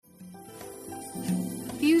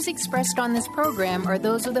views expressed on this program are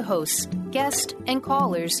those of the hosts, guests, and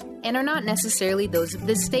callers, and are not necessarily those of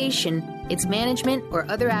this station, its management, or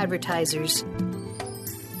other advertisers.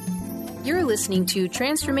 You're listening to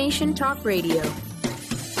Transformation Talk Radio.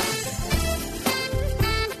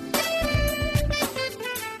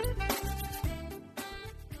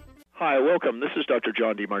 Hi, welcome. This is Dr.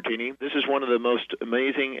 John DeMartini. This is one of the most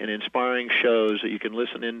amazing and inspiring shows that you can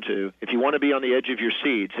listen into. If you want to be on the edge of your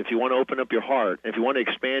seats, if you want to open up your heart, if you want to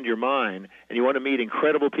expand your mind, and you want to meet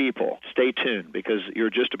incredible people, stay tuned because you're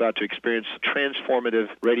just about to experience a transformative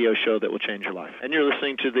radio show that will change your life. And you're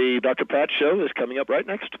listening to the Dr. Pat Show that's coming up right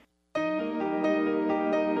next.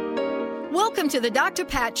 Welcome to the Dr.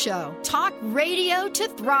 Pat Show. Talk radio to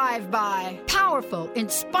thrive by. Powerful,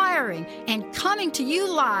 inspiring, and coming to you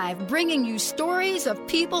live, bringing you stories of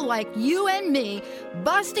people like you and me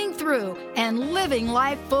busting through and living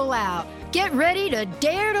life full out. Get ready to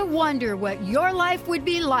dare to wonder what your life would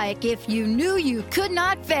be like if you knew you could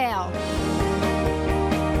not fail.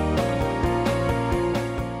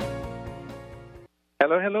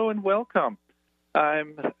 Hello, and welcome.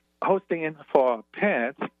 I'm hosting in for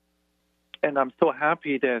Pat. And I'm so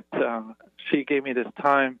happy that she gave me this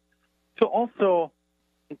time to also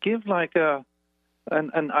give like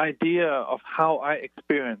an idea of how I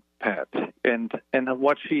experienced Pat and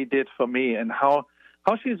what she did for me and how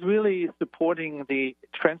she's really supporting the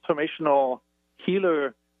transformational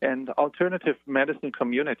healer and alternative medicine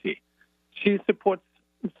community. She supports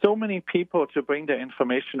so many people to bring their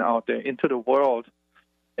information out there into the world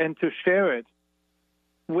and to share it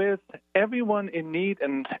with everyone in need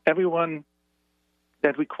and everyone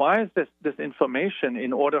that requires this information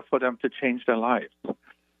in order for them to change their lives.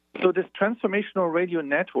 So this transformational radio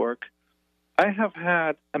network, I have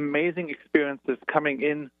had amazing experiences coming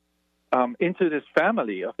into this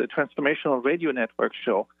family of the transformational radio network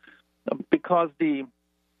show, because the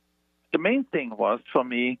main thing was for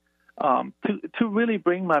me to really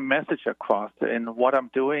bring my message across in what I'm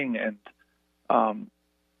doing and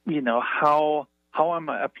how am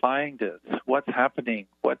I applying this? What's happening?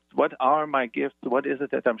 What are my gifts? What is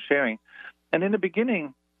it that I'm sharing? And in the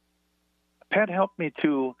beginning, Pat helped me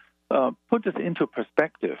to put this into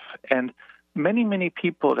perspective. And many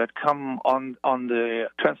people that come on the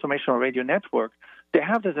Transformational Radio Network, they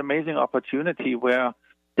have this amazing opportunity where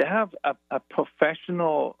they have a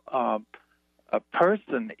professional a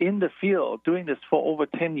person in the field doing this for over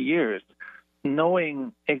 10 years,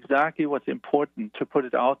 knowing exactly what's important to put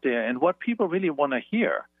it out there and what people really want to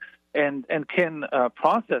hear and can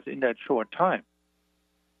process in that short time.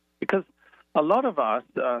 Because a lot of us,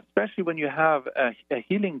 especially when you have a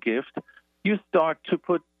healing gift, you start to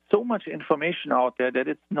put so much information out there that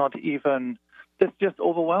it's just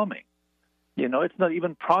overwhelming. It's not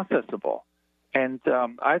even processable. And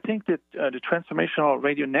I think that the Transformational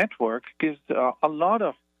Radio Network gives a lot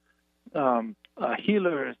of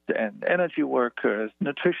healers and energy workers,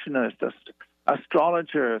 nutritionists,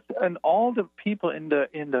 astrologers, and all the people in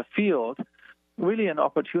the field really an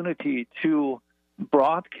opportunity to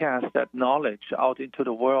broadcast that knowledge out into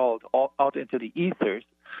the world, out into the ethers,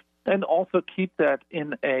 and also keep that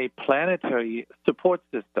in a planetary support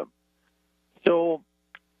system. So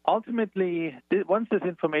ultimately, once this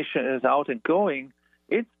information is out and going,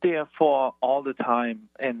 it's there for all the time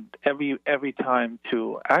and every time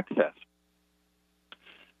to access.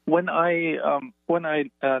 When I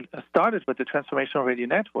started with the Transformational Radio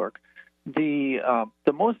Network, the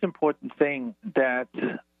most important thing that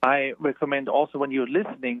I recommend also when you're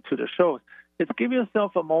listening to the shows is give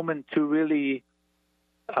yourself a moment to really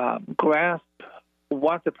grasp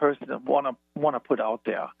what the person want to put out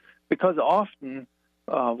there. Because often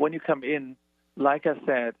when you come in, like I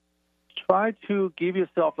said, try to give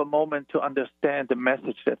yourself a moment to understand the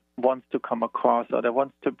message that wants to come across or that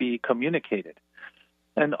wants to be communicated.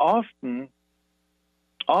 And often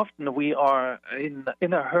we are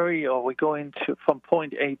in a hurry, or we're going from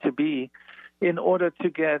point A to B in order to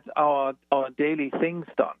get our daily things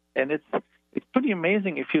done. And it's pretty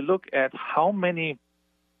amazing if you look at how many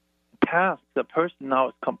tasks a person now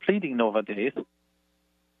is completing nowadays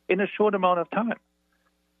in a short amount of time.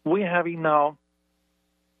 We're having now,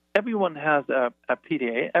 everyone has a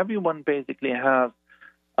PDA. Everyone basically has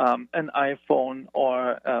an iPhone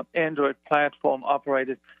or Android platform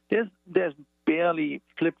operated. There's barely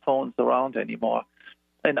flip phones around anymore.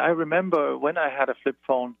 And I remember when I had a flip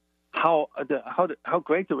phone, how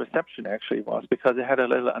great the reception actually was, because it had a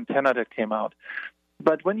little antenna that came out.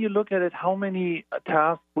 But when you look at it, how many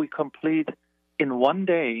tasks we complete in one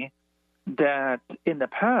day that in the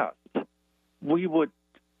past we would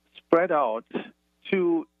spread out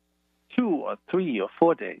to 2 or 3 or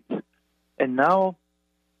 4 days. And now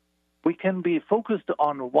we can be focused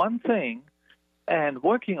on one thing and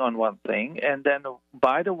working on one thing, and then,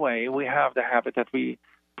 by the way, we have the habit that we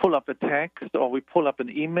pull up a text or we pull up an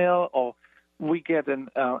email or we get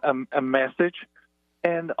a message,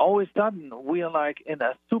 and all of a sudden we are like in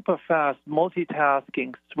a super fast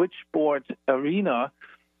multitasking switchboard arena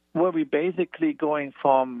where we're basically going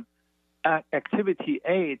from activity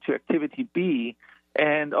A to activity B,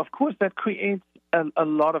 and of course that creates a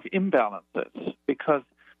lot of imbalances because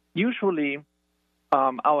usually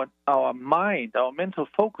our mind, our mental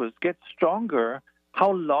focus gets stronger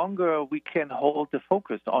how longer we can hold the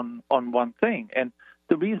focus on one thing. And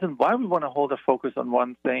the reason why we want to hold the focus on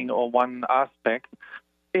one thing or one aspect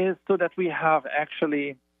is so that we have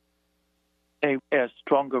actually a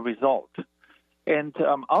stronger result. And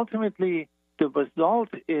ultimately, the result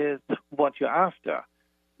is what you're after.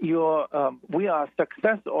 We are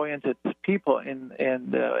success-oriented people in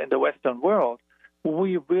the Western world.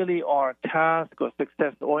 We really are task or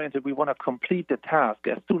success-oriented. We want to complete the task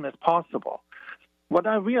as soon as possible. What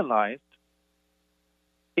I realized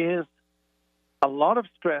is a lot of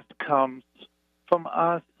stress comes from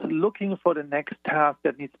us looking for the next task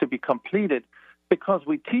that needs to be completed because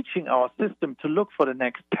we're teaching our system to look for the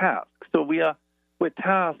next task. So we're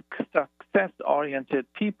task success-oriented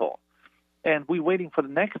people, and we're waiting for the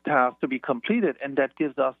next task to be completed, and that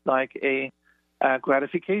gives us like a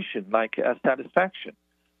gratification, like a satisfaction.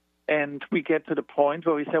 And we get to the point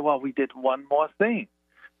where we say, well, we did one more thing.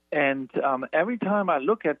 And every time I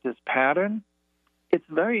look at this pattern, it's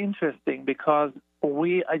very interesting because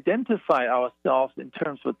we identify ourselves in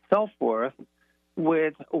terms of self-worth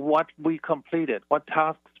with what we completed, what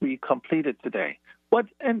tasks we completed today.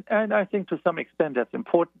 And I think to some extent that's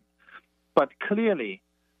important. But clearly,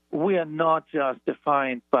 we are not just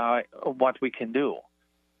defined by what we can do,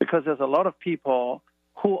 because there's a lot of people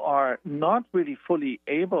who are not really fully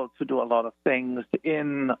able to do a lot of things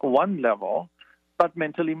in one level, but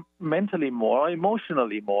mentally more,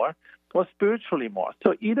 emotionally more, or spiritually more.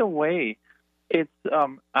 So either way,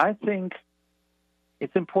 I think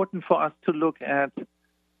it's important for us to look at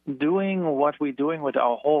doing what we're doing with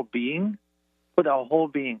our whole being, put our whole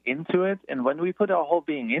being into it. And when we put our whole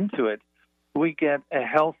being into it, we get a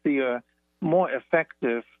healthier, more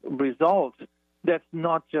effective result that's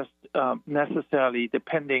not just necessarily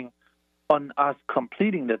depending on us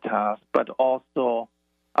completing the task, but also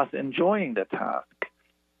us enjoying the task.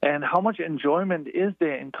 And how much enjoyment is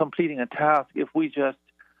there in completing a task if we just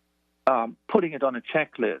putting it on a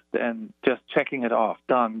checklist and just checking it off,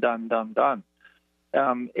 done, done, done, done.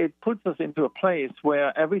 It puts us into a place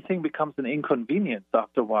where everything becomes an inconvenience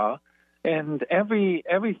after a while, and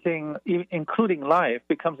everything, including life,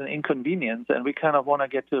 becomes an inconvenience, and we kind of want to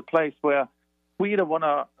get to a place where we either want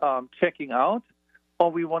to checking out or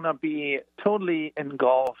we want to be totally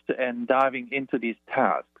engulfed and diving into these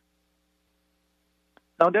tasks.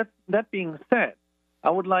 Now, that being said,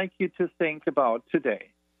 I would like you to think about today.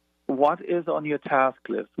 What is on your task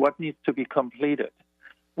list? What needs to be completed?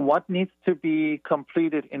 What needs to be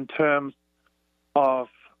completed in terms of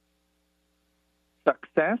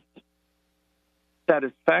success,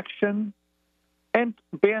 satisfaction, and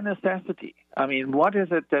bare necessity? I mean, what is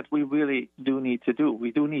it that we really do need to do?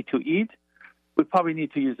 We do need to eat. We probably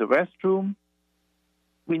need to use the restroom.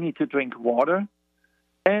 We need to drink water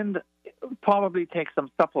and probably take some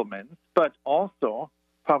supplements, but also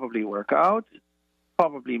probably work out,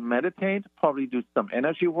 probably meditate, probably do some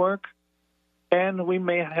energy work, and we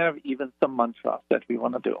may have even some mantras that we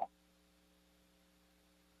want to do.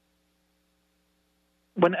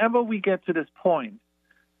 Whenever we get to this point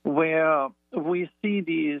where we see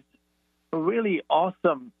these really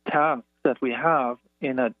awesome tasks that we have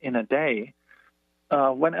in a day,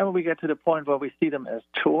 whenever we get to the point where we see them as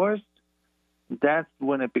chores, that's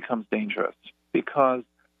when it becomes dangerous, because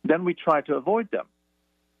then we try to avoid them.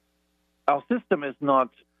 Our system is not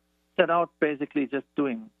set out basically just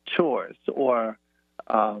doing chores, or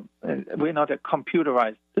we're not a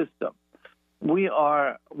computerized system. We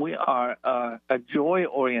are a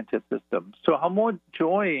joy-oriented system. So how more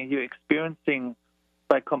joy you're experiencing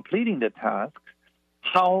by completing the task,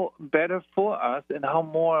 how better for us and how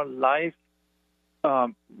more life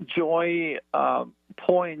joy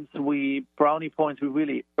brownie points we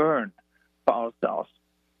really earn for ourselves.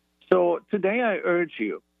 So today I urge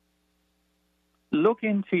you, look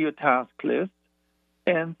into your task list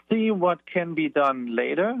and see what can be done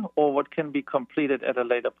later or what can be completed at a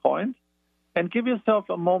later point. And give yourself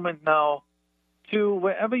a moment now to,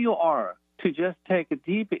 wherever you are, to just take a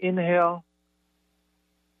deep inhale,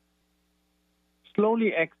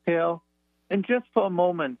 slowly exhale, and just for a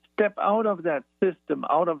moment, step out of that system,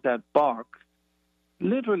 out of that box.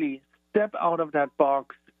 Literally step out of that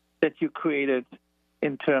box that you created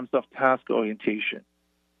in terms of task orientation.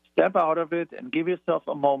 Step out of it and give yourself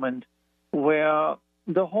a moment where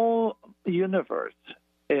the whole universe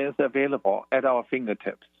is available at our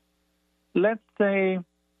fingertips. Let's say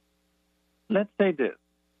this.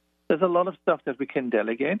 There's a lot of stuff that we can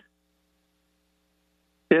delegate.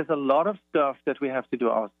 There's a lot of stuff that we have to do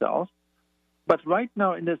ourselves. But right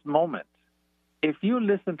now in this moment, if you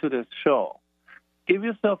listen to this show, give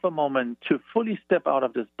yourself a moment to fully step out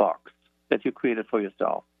of this box that you created for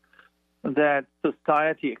yourself, that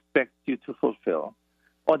society expects you to fulfill,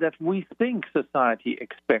 or that we think society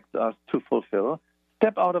expects us to fulfill.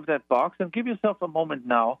 Step out of that box and give yourself a moment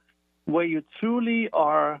now where you truly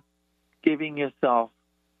are giving yourself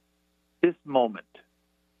this moment.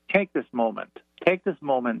 Take this moment. Take this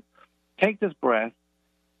moment. Take this breath.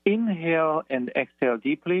 Inhale and exhale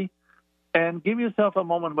deeply, and give yourself a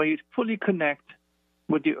moment where you fully connect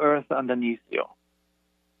with the earth underneath you.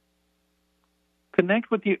 Connect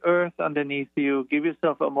with the earth underneath you. Give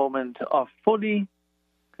yourself a moment of fully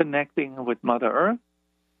connecting with Mother Earth.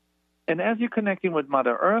 And as you're connecting with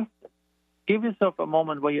Mother Earth, give yourself a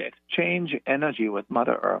moment where you exchange energy with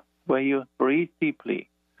Mother Earth, where you breathe deeply,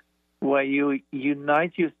 where you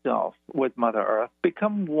unite yourself with Mother Earth,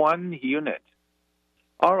 become one unit.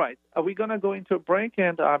 All right, are we going to go into a break?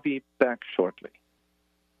 And I'll be back shortly.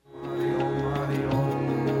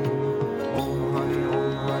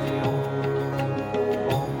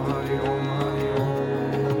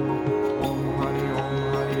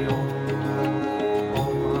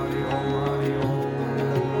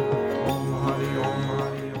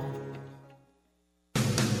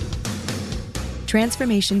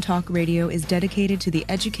 Transformation Talk Radio is dedicated to the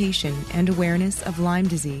education and awareness of Lyme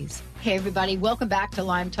disease. Hey, everybody. Welcome back to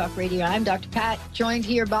Lyme Talk Radio. I'm Dr. Pat, joined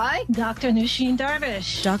here by Dr. Nusheen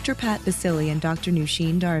Darvish. Dr. Pat Badilli and Dr.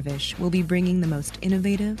 Nusheen Darvish will be bringing the most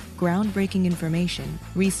innovative, groundbreaking information,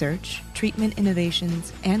 research, treatment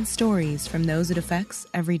innovations, and stories from those it affects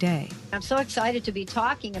every day. I'm so excited to be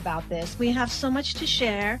talking about this. We have so much to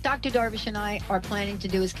share. Dr. Darvish and I are planning to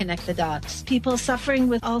do is connect the dots. People suffering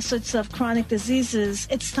with all sorts of chronic diseases,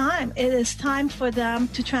 it's time. It is time for them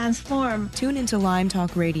to transform. Tune into Lyme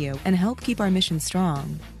Talk Radio and help keep our mission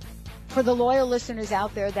strong. For the loyal listeners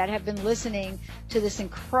out there that have been listening to this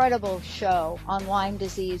incredible show on Lyme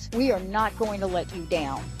disease, we are not going to let you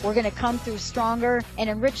down. We're going to come through stronger and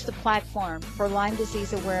enrich the platform for Lyme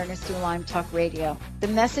disease awareness through Lyme Talk Radio. The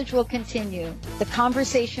message will continue, the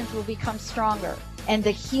conversations will become stronger, and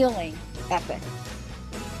the healing epic.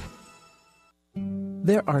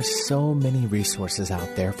 There are so many resources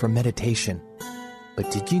out there for meditation. But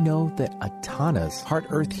did you know that Ataana's Heart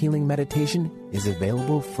Earth Healing Meditation is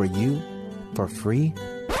available for you for free?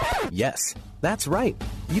 Yes, that's right.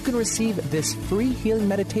 You can receive this free healing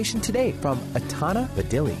meditation today from Ataana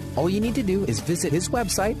Badilli. All you need to do is visit his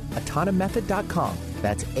website, ataanamethod.com.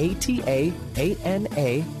 That's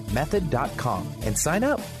ATAANA method.com, and sign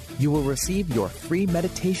up. You will receive your free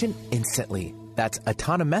meditation instantly. That's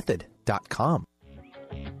ataanamethod.com.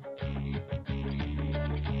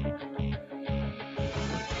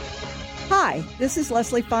 Hi, this is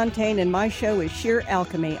Leslie Fontaine, and my show is Sheer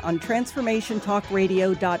Alchemy on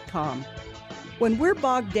TransformationTalkRadio.com. When we're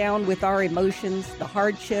bogged down with our emotions, the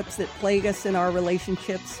hardships that plague us in our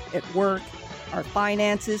relationships, at work, our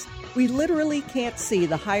finances, we literally can't see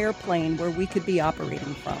the higher plane where we could be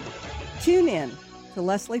operating from. Tune in to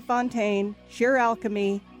Leslie Fontaine, Sheer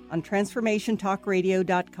Alchemy on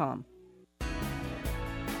TransformationTalkRadio.com.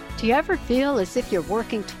 Do you ever feel as if you're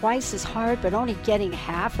working twice as hard but only getting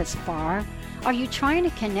half as far? Are you trying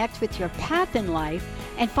to connect with your path in life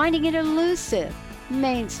and finding it elusive?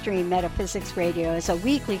 Mainstream Metaphysics Radio is a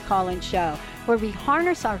weekly call-in show where we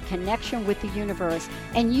harness our connection with the universe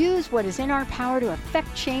and use what is in our power to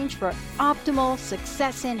affect change for optimal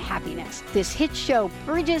success and happiness. This hit show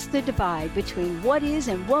bridges the divide between what is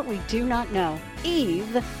and what we do not know.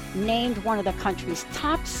 Eve, named one of the country's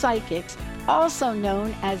top psychics, also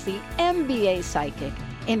known as the MBA Psychic,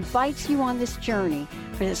 invites you on this journey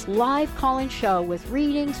for this live call-in show with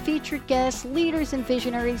readings, featured guests, leaders, and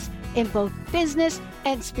visionaries in both business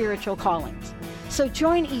and spiritual callings. So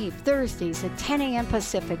join Eve Thursdays at 10 a.m.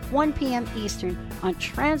 Pacific, 1 p.m. Eastern on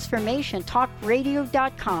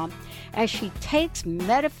TransformationTalkRadio.com as she takes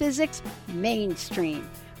metaphysics mainstream.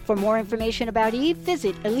 For more information about Eve,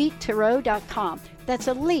 visit EliteTarot.com. That's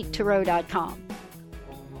EliteTarot.com.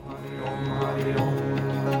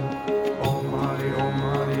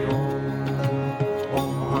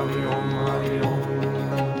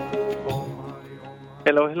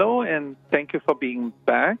 Hello, and thank you for being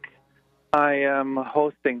back. I am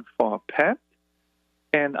hosting for Pat,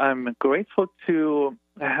 And I'm grateful to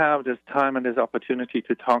have this time and this opportunity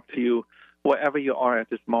to talk to you wherever you are at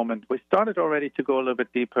this moment. We started already to go a little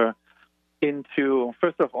bit deeper into,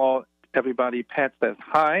 first of all, everybody, Pat says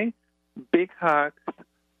hi, big hugs,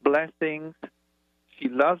 blessings. She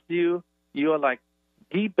loves you. You are like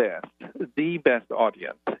the best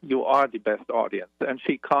audience. You are the best audience. And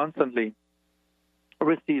she constantly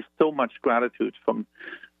receives so much gratitude from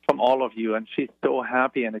all of you, and she's so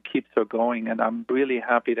happy, and it keeps her going. And I'm really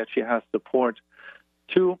happy that she has support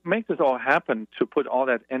to make this all happen, to put all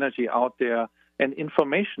that energy out there and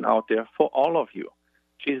information out there for all of you.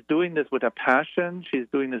 She's doing this with a passion. She's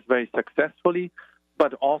doing this very successfully,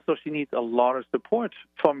 but also she needs a lot of support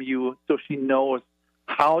from you so she knows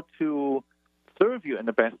how to serve you in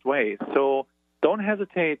the best way. So don't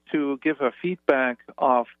hesitate to give her feedback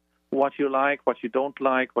of what you like, what you don't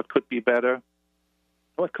like, what could be better,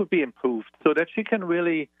 what could be improved, so that she can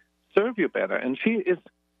really serve you better. And she is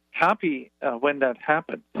happy when that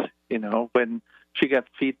happens, when she gets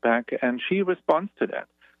feedback, and she responds to that.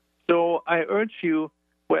 So I urge you,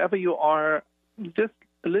 wherever you are, just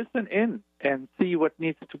listen in and see what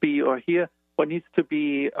needs to be, or hear what needs to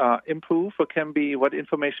be improved, or can be, what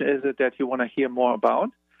information is it that you want to hear more about.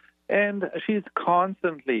 And she's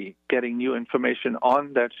constantly getting new information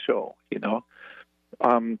on that show,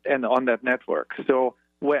 and on that network. So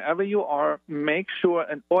wherever you are, make sure,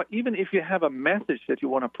 or even if you have a message that you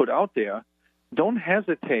want to put out there, don't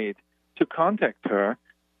hesitate to contact her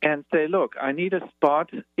and say, look, I need a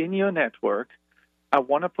spot in your network. I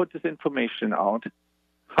want to put this information out.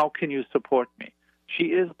 How can you support me? She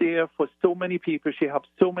is there for so many people. She helps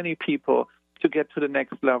so many people to get to the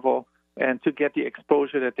next level and to get the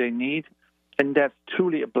exposure that they need. And that's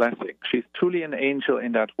truly a blessing. She's truly an angel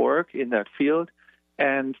in that work, in that field.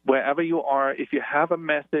 And wherever you are, if you have a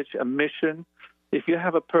message, a mission, if you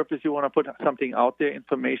have a purpose, you want to put something out there,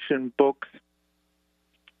 information, books,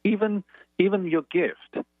 even your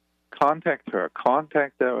gift, contact her,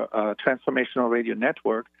 contact the Transformational Radio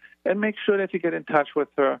Network, and make sure that you get in touch with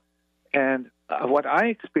her. And what I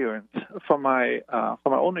experienced from my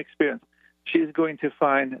own experience, she's going to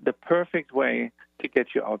find the perfect way to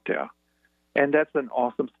get you out there. And that's an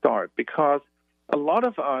awesome start, because a lot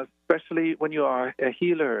of us, especially when you are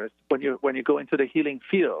healers, when you go into the healing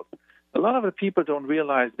field, a lot of the people don't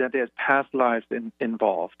realize that there's past lives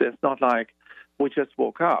involved. It's not like we just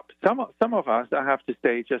woke up. Some of us, I have to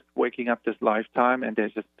say, just waking up this lifetime, and they're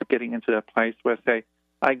just getting into that place where say,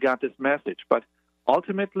 I got this message. But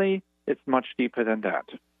ultimately, it's much deeper than that.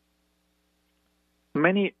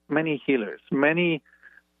 Many healers,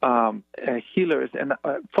 healers, and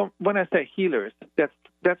when I say healers,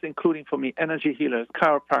 that's including for me energy healers,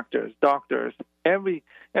 chiropractors, doctors,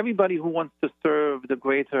 everybody who wants to serve the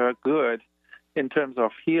greater good in terms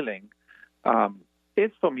of healing.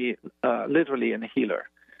 It's for me literally a healer.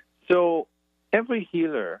 So every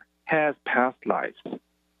healer has past lives.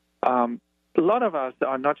 A lot of us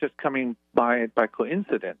are not just coming by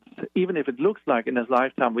coincidence. Even if it looks like in this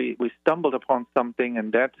lifetime we stumbled upon something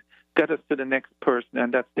and that got us to the next person,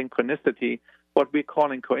 and that synchronicity, what we're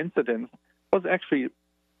calling coincidence, was actually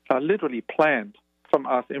literally planned from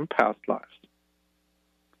us in past lives.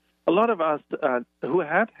 A lot of us who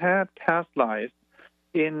had past lives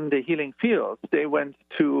in the healing fields, they went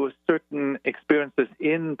to certain experiences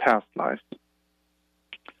in past lives.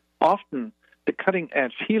 Often the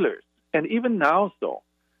cutting-edge healers, and even now so,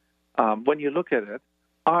 when you look at it,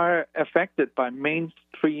 are affected by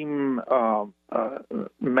mainstream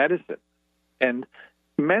medicine. And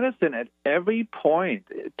medicine at every point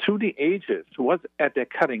through the ages was at their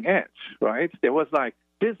cutting edge, right? There was like,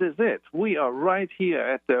 this is it. We are right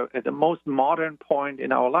here at the most modern point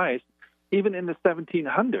in our lives. Even in the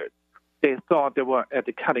 1700s, they thought they were at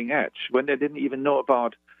the cutting edge when they didn't even know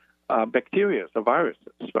about bacteria or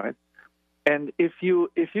viruses, right? And if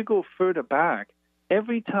you go further back,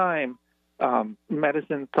 every time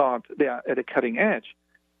medicine thought they are at a cutting edge,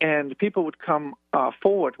 and people would come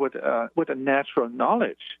forward with a natural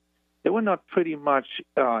knowledge, they were not pretty much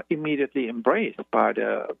immediately embraced by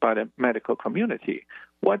the medical community.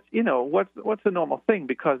 What's a normal thing,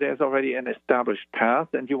 because there's already an established path,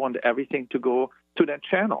 and you want everything to go to that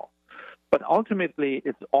channel. But ultimately,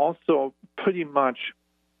 it's also pretty much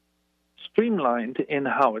streamlined in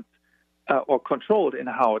how it's or controlled in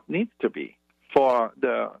how it needs to be for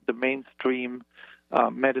the mainstream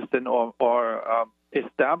medicine or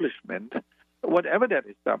establishment, whatever that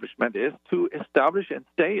establishment is, to establish and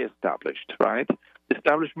stay established, right?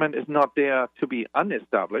 Establishment is not there to be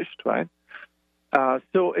unestablished, right?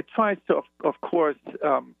 So it tries to, of course,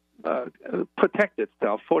 protect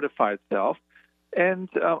itself, fortify itself, and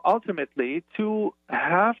ultimately to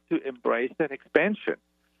have to embrace that expansion.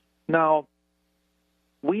 Now,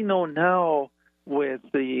 we know now with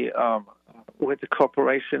the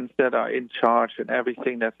corporations that are in charge and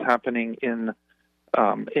everything that's happening in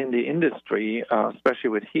the industry, especially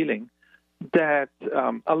with healing, that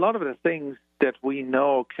a lot of the things that we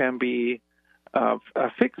know can be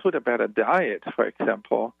fixed with a better diet, for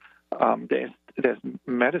example. There's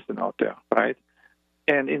medicine out there, right?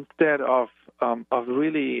 And instead of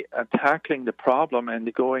really tackling the problem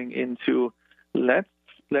and going into let's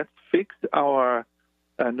fix our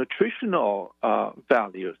nutritional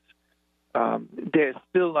values, there's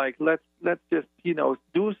still like let's just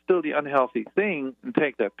do still the unhealthy thing and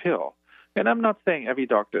take that pill. And I'm not saying every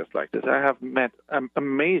doctor is like this. I have met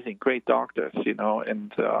amazing, great doctors,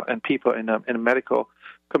 and people in the medical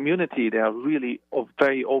community. They are really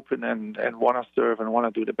very open and want to serve and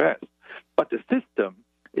want to do the best. But the system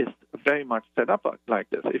is very much set up like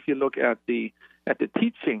this. If you look at the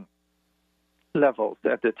teaching levels,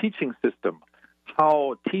 at the teaching system,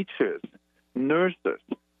 how teachers, nurses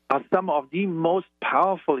are some of the most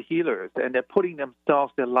powerful healers, and they're putting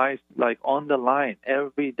themselves, their lives, like on the line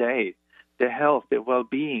every day. Their health, their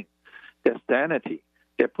well-being, their sanity.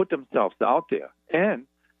 They put themselves out there. And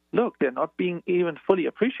look, they're not being even fully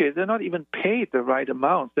appreciated. They're not even paid the right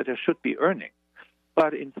amounts that they should be earning.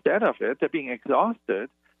 But instead of it, they're being exhausted,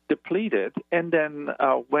 depleted, and then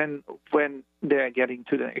when they're getting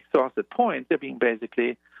to the exhausted point, they're being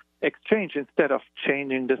basically exchanged instead of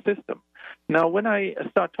changing the system. Now, when I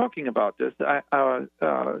start talking about this, I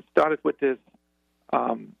started with this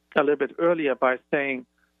a little bit earlier by saying,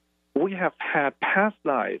 we have had past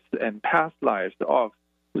lives of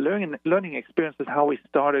learning experiences, how we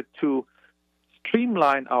started to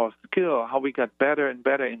streamline our skill, how we got better and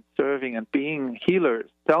better in serving and being healers,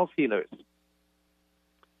 self-healers.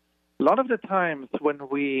 A lot of the times when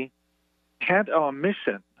we had our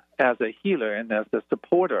mission as a healer and as a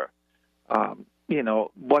supporter,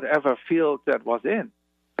 whatever field that was in,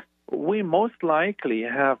 we most likely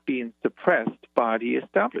have been suppressed by the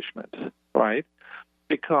establishment, right?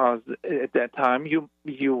 Because at that time you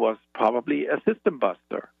was probably a system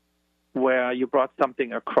buster, where you brought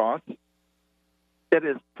something across that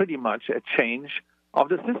is pretty much a change of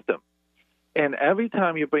the system. And every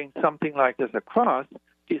time you bring something like this across,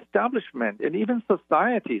 the establishment and even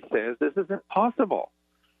society says this is impossible.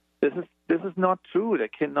 This is not true.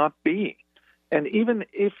 That cannot be. And even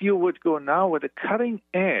if you would go now with a cutting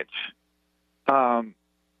edge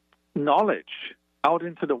knowledge out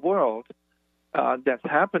into the world, that's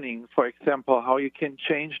happening, for example, how you can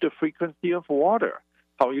change the frequency of water,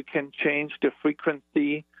 how you can change the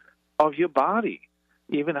frequency of your body,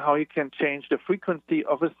 even how you can change the frequency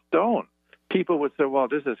of a stone. People would say, well,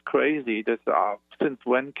 this is crazy. Since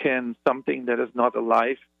when can something that is not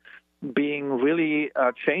alive being really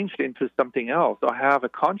changed into something else or have a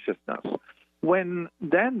consciousness? When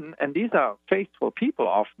then, and these are faithful people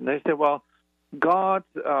often, they say, well, God,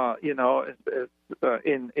 is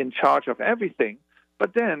in charge of everything.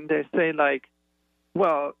 But then they say, like,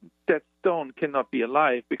 well, that stone cannot be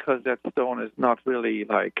alive because that stone is not really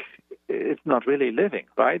it's not really living,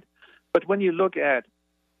 right? But when you look at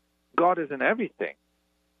God is in everything,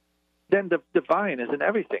 then the divine is in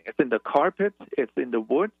everything. It's in the carpet, it's in the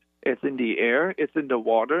wood, it's in the air, it's in the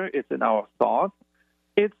water, it's in our thoughts,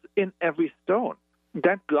 it's in every stone.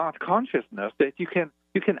 That God consciousness that you can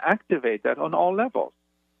activate that on all levels.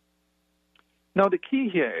 Now, the key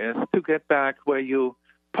here is to get back where you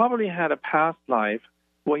probably had a past life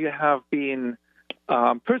where you have been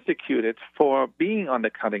persecuted for being on the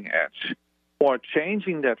cutting edge or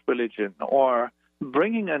changing that religion or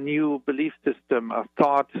bringing a new belief system, a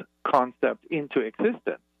thought concept into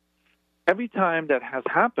existence. Every time that has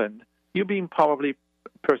happened, you're being probably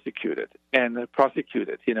persecuted and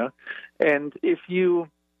prosecuted, And if you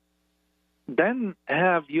then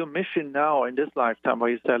have your mission now in this lifetime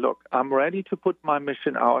where you say, look, I'm ready to put my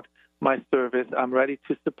mission out, my service, I'm ready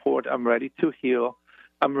to support, I'm ready to heal,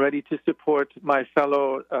 I'm ready to support my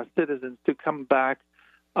fellow citizens to come back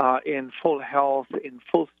in full health, in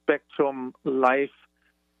full spectrum life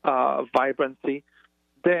vibrancy,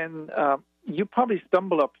 then you probably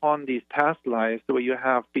stumble upon these past lives where you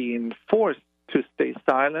have been forced to stay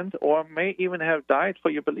silent or may even have died for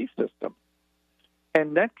your belief system.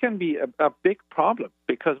 And that can be a big problem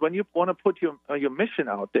because when you want to put your mission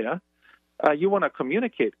out there, you want to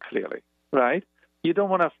communicate clearly, right? You don't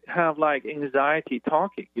want to have anxiety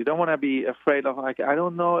talking. You don't want to be afraid of I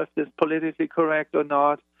don't know if this is politically correct or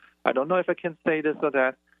not. I don't know if I can say this or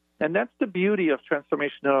that. And that's the beauty of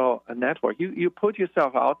transformational network. You put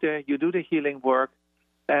yourself out there, you do the healing work,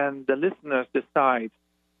 and the listeners decide,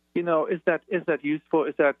 is that useful?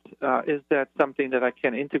 Is that something that I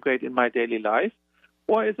can integrate in my daily life,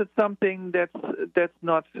 or is it something that's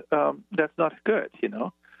not good?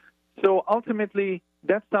 So ultimately,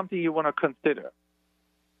 that's something you want to consider.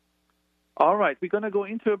 All right, we're going to go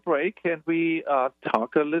into a break, and we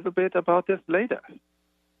talk a little bit about this later.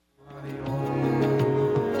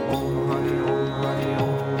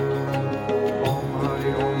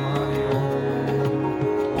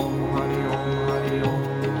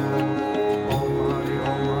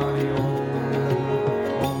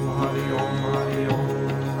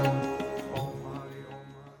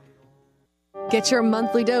 Get your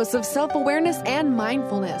monthly dose of self-awareness and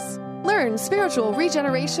mindfulness. Learn spiritual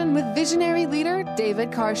regeneration with visionary leader David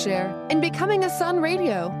Carshare in Becoming a Son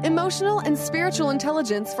Radio, emotional and spiritual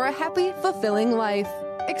intelligence for a happy, fulfilling life.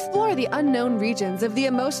 Explore the unknown regions of the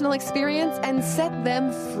emotional experience and set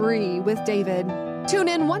them free with David. Tune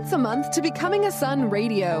in once a month to Becoming a Son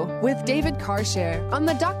Radio with David Carshare on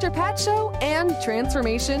The Dr. Pat Show and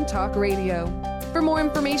Transformation Talk Radio. For more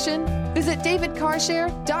information, visit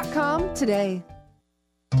davidcarshare.com today.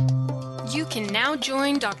 You can now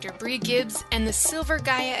join Dr. Bree Gibbs and the Silver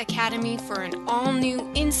Gaia Academy for an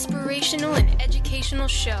all-new inspirational and educational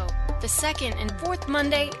show, the second and fourth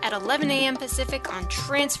Monday at 11 a.m. Pacific on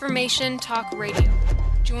Transformation Talk Radio.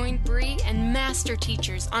 Join Bree and master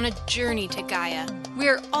teachers on a journey to Gaia. We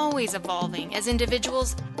are always evolving as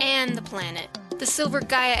individuals and the planet. The Silver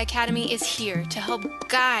Gaia Academy is here to help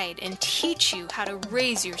guide and teach you how to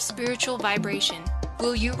raise your spiritual vibration.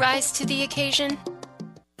 Will you rise to the occasion?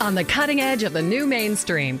 On the cutting edge of the new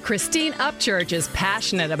mainstream, Christine Upchurch is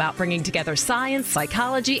passionate about bringing together science,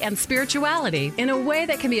 psychology, and spirituality in a way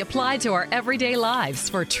that can be applied to our everyday lives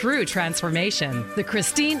for true transformation. The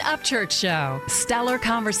Christine Upchurch Show, stellar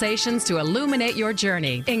conversations to illuminate your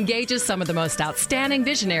journey, engages some of the most outstanding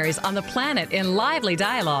visionaries on the planet in lively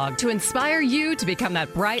dialogue to inspire you to become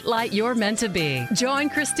that bright light you're meant to be. Join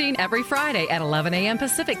Christine every Friday at 11 a.m.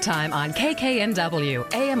 Pacific Time on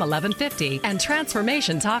KKNW, AM 1150, and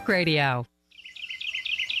Transformation Talk Radio.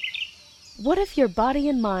 What if your body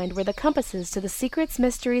and mind were the compasses to the secrets,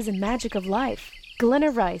 mysteries, and magic of life?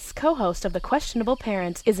 Glenna Rice, co-host of The Questionable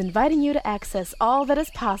Parent, is inviting you to access all that is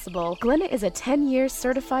possible. Glenna is a 10-year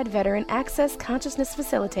certified veteran access consciousness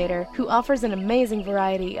facilitator who offers an amazing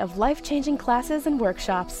variety of life-changing classes and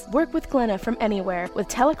workshops. Work with Glenna from anywhere with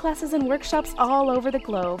teleclasses and workshops all over the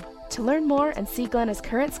globe. To learn more and see Glenna's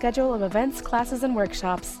current schedule of events, classes, and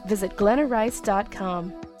workshops, visit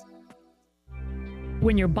glennarice.com.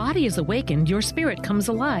 When your body is awakened, your spirit comes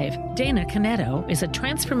alive. Dana Canetto is a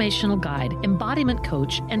transformational guide, embodiment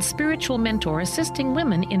coach, and spiritual mentor assisting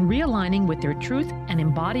women in realigning with their truth and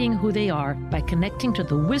embodying who they are by connecting to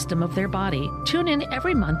the wisdom of their body. Tune in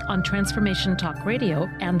every month on Transformation Talk Radio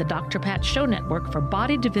and the Dr. Pat Show Network for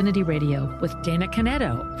Body Divinity Radio with Dana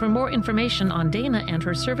Canetto. For more information on Dana and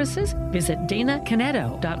her services, visit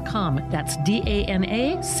danacanetto.com. That's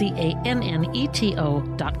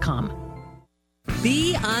DANACANNETO.com.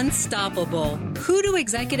 Be unstoppable. Who do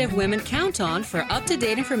executive women count on for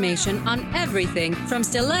up-to-date information on everything from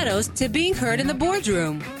stilettos to being heard in the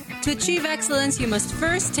boardroom? To achieve excellence, you must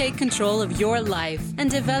first take control of your life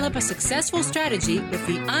and develop a successful strategy with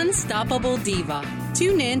the Unstoppable Diva.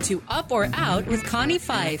 Tune in to Up or Out with Connie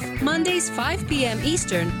Fife, Mondays 5 p.m.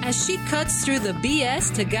 Eastern, as she cuts through the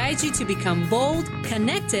BS to guide you to become bold,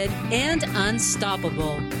 connected, and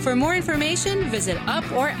unstoppable. For more information, visit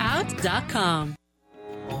uporout.com.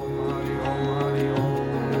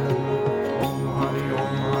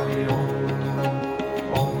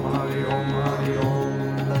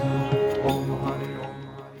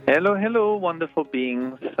 Hello, hello, wonderful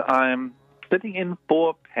beings. I'm sitting in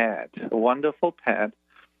for Pat, a wonderful Pat.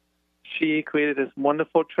 She created this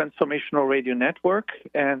wonderful transformational radio network,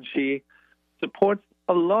 and she supports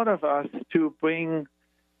a lot of us to bring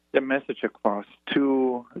the message across,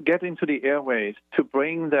 to get into the airways, to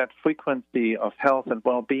bring that frequency of health and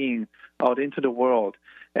well-being out into the world.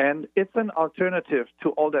 And it's an alternative to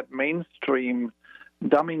all that mainstream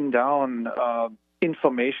dumbing down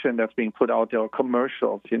information that's being put out there, or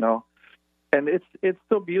commercials, And it's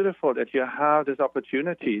so beautiful that you have this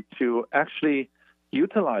opportunity to actually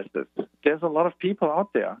utilize this. There's a lot of people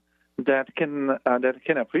out there that can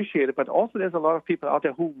appreciate it, but also there's a lot of people out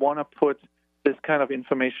there who want to put this kind of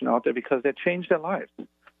information out there because they changed their lives,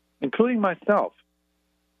 including myself.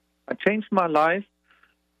 I changed my life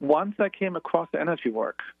once I came across energy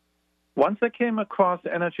work. Once I came across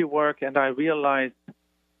energy work and I realized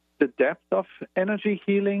the depth of energy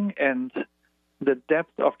healing and the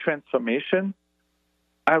depth of transformation,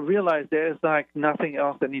 I realized there is like nothing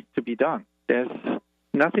else that needs to be done. There's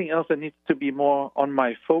nothing else that needs to be more on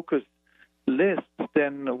my focus list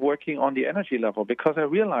than working on the energy level, because I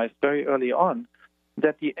realized very early on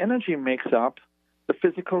that the energy makes up the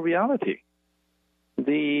physical reality.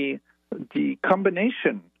 The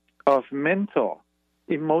combination of mental,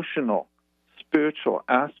 emotional, spiritual,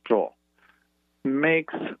 astral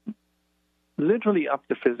makes literally up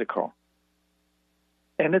the physical.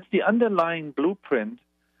 And it's the underlying blueprint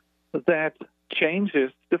that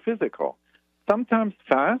changes the physical. Sometimes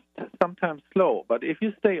fast, sometimes slow. But if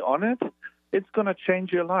you stay on it, it's going to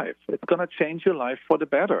change your life. It's going to change your life for the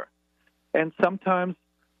better. And sometimes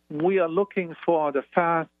we are looking for the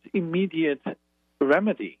fast, immediate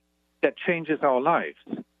remedy that changes our lives.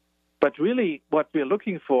 But really what we're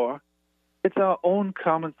looking for, it's our own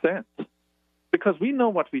common sense. Because we know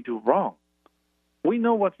what we do wrong. We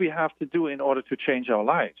know what we have to do in order to change our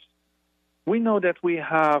lives. We know that we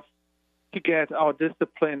have to get our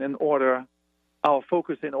discipline in order, our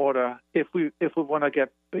focus in order, if we want to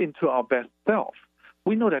get into our best self.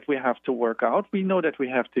 We know that we have to work out. We know that we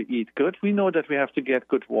have to eat good. We know that we have to get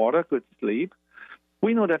good water, good sleep.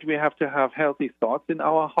 We know that we have to have healthy thoughts in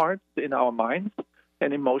our hearts, in our minds,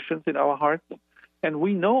 and emotions in our hearts. And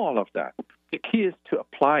we know all of that. The key is to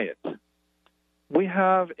apply it. We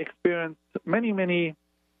have experienced many, many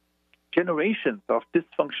generations of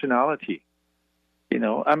dysfunctionality. You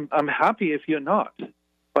know, I'm happy if you're not,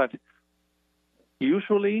 but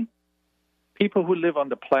usually people who live on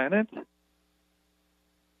the planet,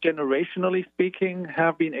 generationally speaking,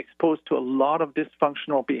 have been exposed to a lot of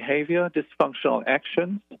dysfunctional behavior, dysfunctional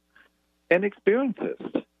actions, and experiences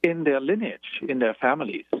in their lineage, in their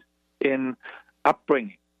families, in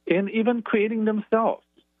upbringing, in even creating themselves.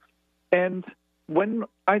 And when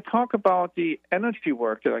I talk about the energy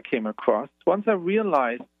work that I came across, once I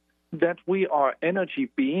realized that we are energy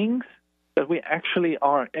beings, that we actually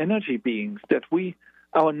are energy beings, that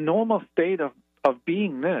our normal state of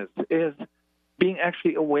beingness is being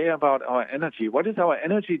actually aware about our energy. What is our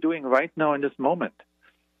energy doing right now in this moment?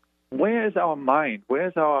 Where is our mind? Where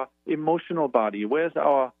is our emotional body? Where is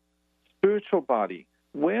our spiritual body?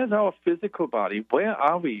 Where is our physical body? Where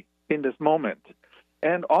are we in this moment?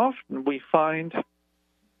 And often we find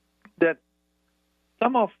that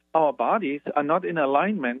some of our bodies are not in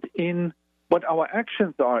alignment in what our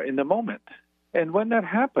actions are in the moment. And when that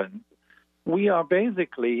happens, we are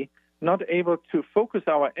basically not able to focus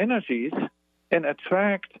our energies and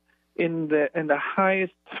attract in the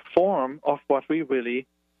highest form of what we really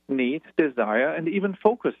need, desire, and even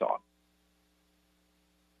focus on.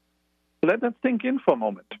 Let that sink in for a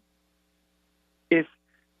moment. If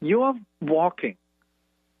you're walking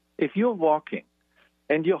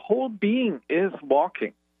and your whole being is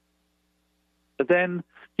walking, then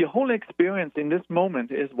your whole experience in this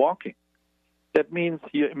moment is walking. That means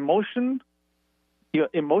your emotional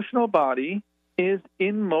body is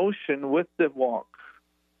in motion with the walk.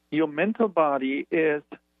 Your mental body is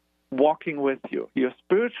walking with you. Your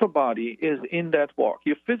spiritual body is in that walk.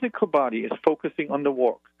 Your physical body is focusing on the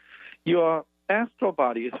walk. Your astral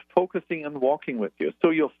body is focusing on walking with you. So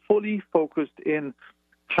you're fully focused in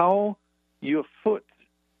how your foot,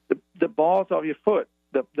 the balls of your foot,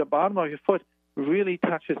 the bottom of your foot really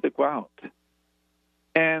touches the ground.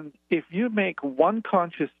 And if you make one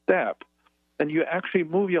conscious step and you actually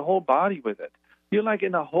move your whole body with it, you're like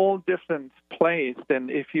in a whole different place than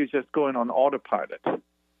if you're just going on autopilot.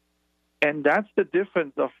 And that's the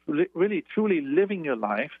difference of really truly living your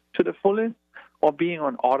life to the fullest or being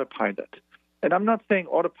on autopilot. And I'm not saying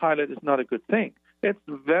autopilot is not a good thing. It's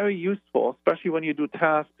very useful, especially when you do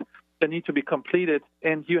tasks that need to be completed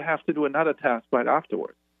and you have to do another task right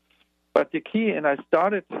afterwards. But the key, and I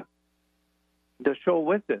started the show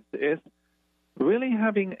with this, is really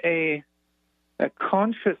having a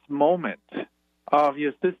conscious moment of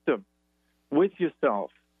your system with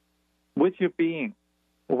yourself, with your being,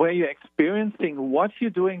 where you're experiencing what you're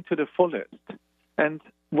doing to the fullest. And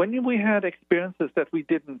when we had experiences that we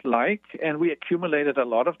didn't like and we accumulated a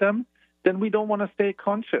lot of them, then we don't want to stay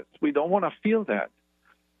conscious. We don't want to feel that.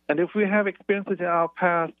 And if we have experiences in our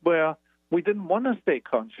past where we didn't want to stay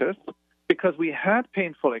conscious because we had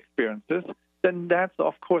painful experiences, then that's,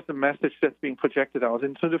 of course, a message that's being projected out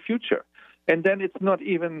into the future. And then it's not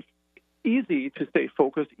even easy to stay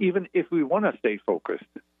focused, even if we want to stay focused,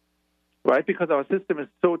 right? Because our system is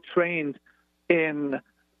so trained in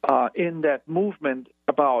that movement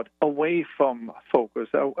about away from focus,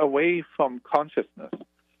 away from consciousness.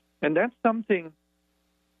 And that's something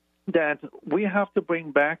that we have to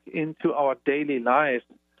bring back into our daily lives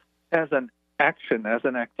as an action, as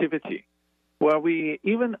an activity, where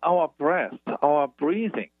even our breath, our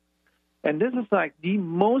breathing, and this is like the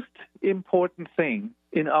most important thing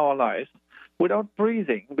in our lives without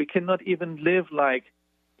breathing. We cannot even live like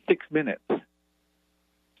 6 minutes.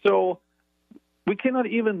 So we cannot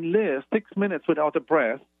even live 6 minutes without a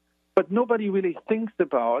breath, but nobody really thinks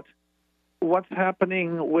about what's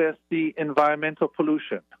happening with the environmental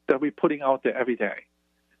pollution that we're putting out there every day,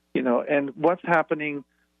 and what's happening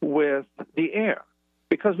with the air.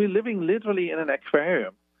 Because we're living literally in an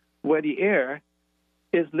aquarium where the air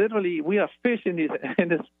is literally, we are fish in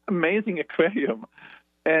this amazing aquarium.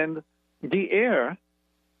 And the air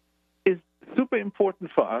is super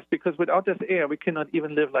important for us because without this air, we cannot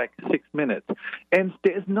even live like 6 minutes. And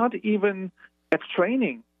there's not even a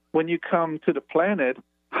training when you come to the planet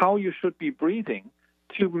how you should be breathing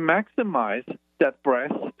to maximize that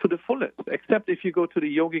breath to the fullest, except if you go to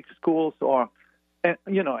the yogic schools or,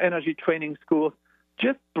 energy training schools.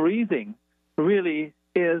 Just breathing really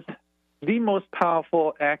is the most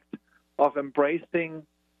powerful act of embracing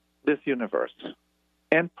this universe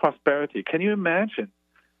and prosperity. Can you imagine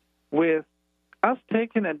with us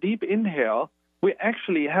taking a deep inhale, we're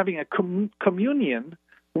actually having a communion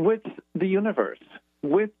with the universe,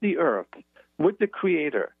 with the earth, with the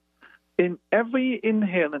Creator. In every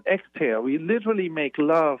inhale and exhale, we literally make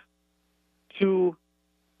love to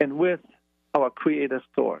and with our Creator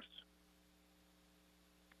source.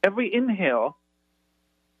 Every inhale,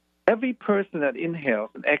 every person that inhales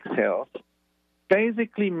and exhales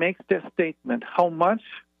basically makes their statement how much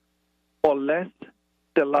or less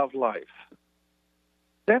they love life.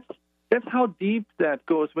 That's how deep that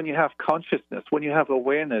goes when you have consciousness, when you have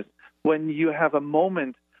awareness, when you have a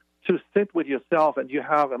moment to sit with yourself and you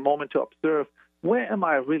have a moment to observe, where am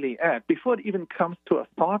I really at? Before it even comes to a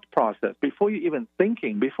thought process, before you're even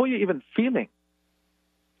thinking, before you're even feeling.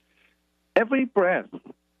 Every breath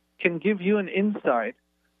can give you an insight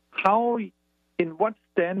in what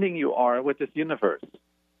standing you are with this universe.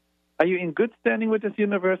 Are you in good standing with this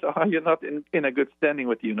universe, or are you not in a good standing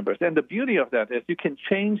with the universe? And the beauty of that is you can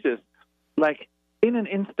change this like in an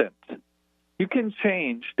instant. You can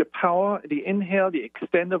change the power, the inhale, the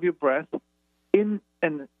extent of your breath in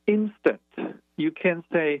an instant. You can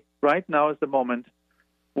say, right now is the moment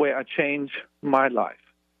where I change my life.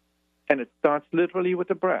 And it starts literally with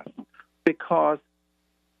the breath, because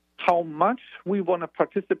how much we want to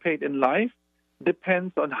participate in life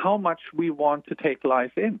depends on how much we want to take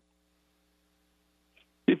life in.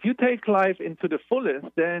 If you take life into the fullest,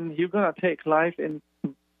 then you're going to take life in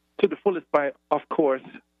to the fullest by, of course,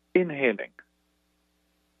 inhaling,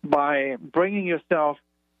 by bringing yourself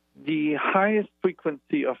the highest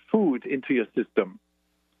frequency of food into your system,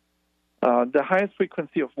 the highest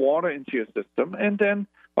frequency of water into your system, and then,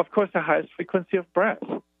 of course, the highest frequency of breath.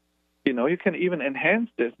 You can even enhance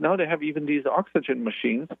this. Now they have even these oxygen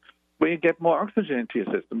machines where you get more oxygen into your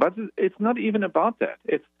system. But it's not even about that.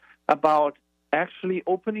 It's about actually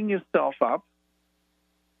opening yourself up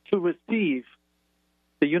to receive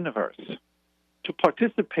the universe, to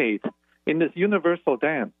participate in this universal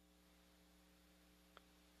dance.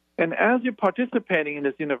 And as you're participating in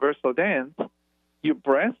this universal dance, your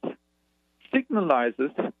breath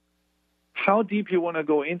signalizes how deep you want to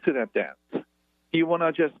go into that dance. Do you want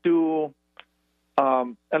to just do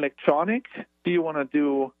electronic? Do you want to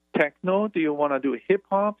do techno? Do you want to do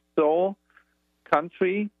hip-hop, soul,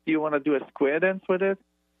 country? Do you want to do a square dance with it?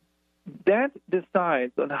 That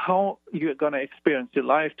decides on how you're going to experience your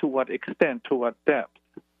life, to what extent, to what depth.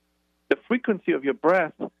 The frequency of your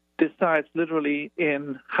breath decides literally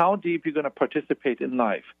in how deep you're going to participate in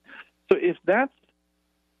life. So if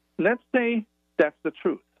let's say that's the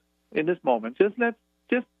truth in this moment, just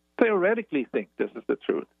theoretically think this is the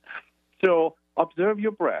truth. So observe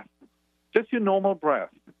your breath, just your normal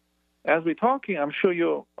breath. As we're talking, I'm sure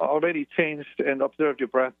you already changed and observed your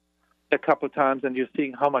breath a couple of times, and you're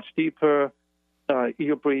seeing how much deeper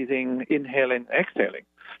you're breathing, inhaling, exhaling.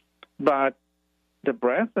 But the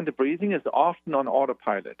breath and the breathing is often on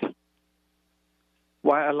autopilot.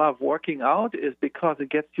 Why I love working out is because it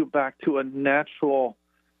gets you back to a natural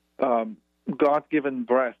God-given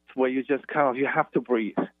breath where you just you have to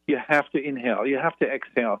breathe, you have to inhale, you have to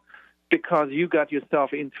exhale, because you got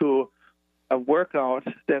yourself into a workout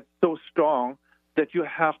that's so strong that you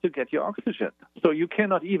have to get your oxygen. So you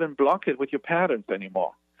cannot even block it with your patterns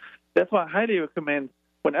anymore. That's why I highly recommend,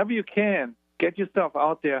 whenever you can, get yourself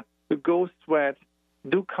out there, go sweat,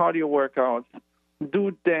 do cardio workouts,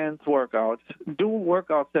 do dance workouts, do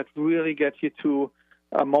workouts that really get you to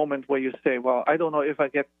a moment where you say, well, I don't know if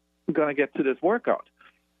I'm going to get to this workout.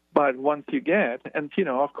 But once you get, and,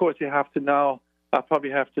 of course you have to now, I probably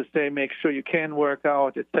have to say, make sure you can work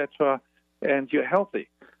out, etc., and you're healthy.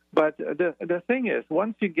 But the thing is,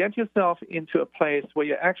 once you get yourself into a place where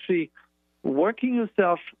you're actually working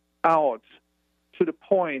yourself out to the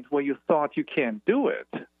point where you thought you can't do it,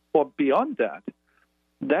 or beyond that,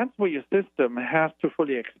 that's where your system has to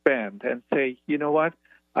fully expand and say, you know what,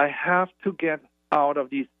 I have to get out of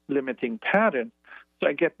these limiting patterns so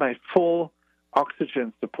I get my full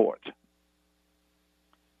oxygen support.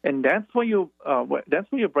 And that's where you're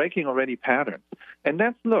breaking already patterns. And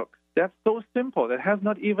that's so simple. That has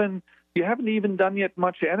not even, you haven't even done yet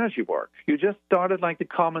much energy work. You just started like the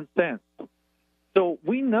common sense. So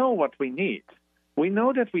we know what we need. We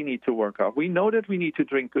know that we need to work out. We know that we need to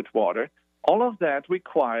drink good water. All of that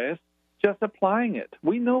requires just applying it.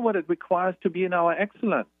 We know what it requires to be in our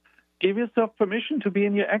excellence. Give yourself permission to be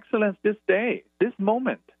in your excellence this day, this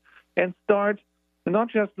moment, and start not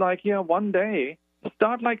just like, one day.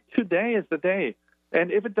 Start like today is the day.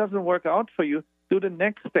 And if it doesn't work out for you, do the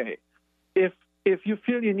next day. If you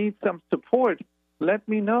feel you need some support, let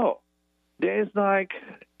me know. There's like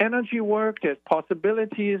energy work, there's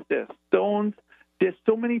possibilities, there's stones. There's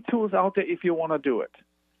so many tools out there if you want to do it.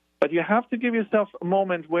 But you have to give yourself a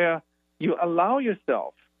moment where you allow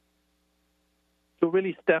yourself to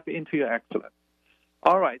really step into your excellence.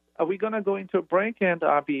 All right, are we going to go into a break? And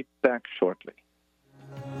I'll be back shortly.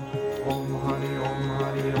 Om Hari Om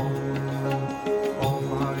Hari Om.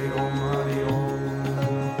 Om Hari Om Hari Om.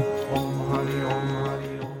 Om Hari Om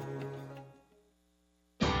Hari Om.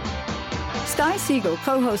 Sky Siegel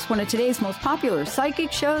co-hosts one of today's most popular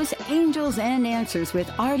psychic shows, Angels and Answers, with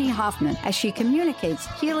Artie Hoffman, as she communicates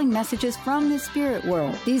healing messages from the spirit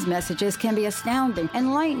world. These messages can be astounding,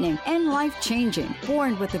 enlightening, and life-changing.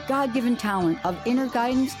 Born with the God-given talent of inner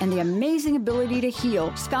guidance and the amazing ability to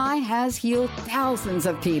heal, Sky has healed thousands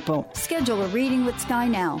of people. Schedule a reading with Sky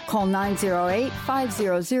now. Call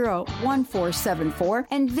 908-500-1474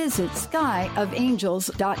 and visit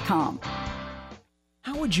skyofangels.com.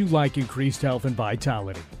 How would you like increased health and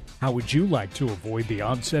vitality? How would you like to avoid the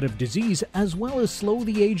onset of disease as well as slow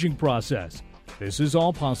the aging process? This is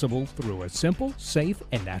all possible through a simple, safe,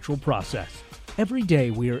 and natural process. Every day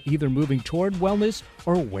we are either moving toward wellness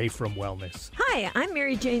or away from wellness. Hi, I'm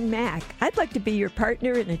Mary Jane Mack. I'd like to be your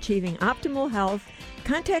partner in achieving optimal health.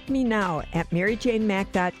 Contact me now at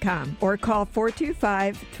maryjanemack.com or call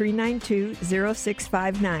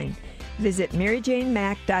 425-392-0659. Visit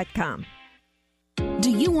maryjanemack.com.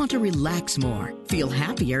 Do you want to relax more, feel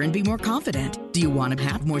happier, and be more confident? Do you want to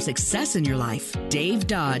have more success in your life? Dave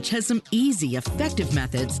Dodge has some easy, effective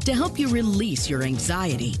methods to help you release your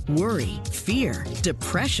anxiety, worry, fear,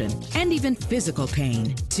 depression, and even physical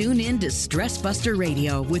pain. Tune in to Stress Buster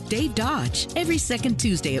Radio with Dave Dodge every second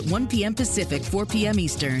Tuesday at 1 p.m. Pacific, 4 p.m.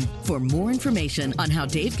 Eastern. For more information on how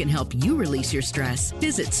Dave can help you release your stress,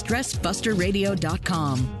 visit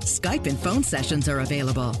StressBusterRadio.com. Skype and phone sessions are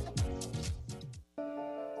available.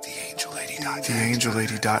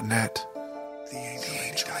 TheAngelLady.net.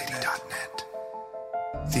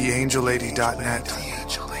 TheAngelLady.net. TheAngelLady.net.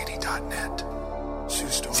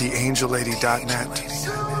 TheAngelLady.net.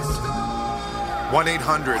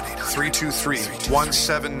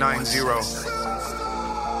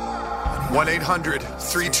 1-800-323-1790.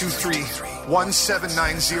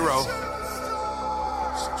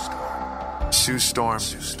 1-800-323-1790. Sue Storm.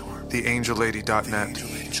 TheAngelLady.net.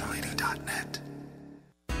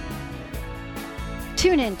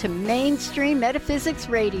 Tune in to Mainstream Metaphysics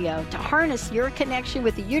Radio to harness your connection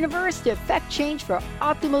with the universe to effect change for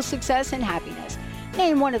optimal success and happiness.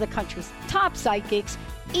 Named one of the country's top psychics,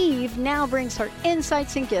 Eve now brings her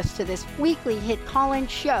insights and gifts to this weekly hit call-in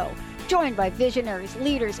show, joined by visionaries,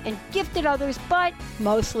 leaders, and gifted others, but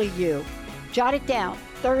mostly you. Jot it down,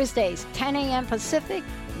 Thursdays, 10 a.m. Pacific,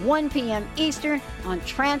 1 p.m. Eastern on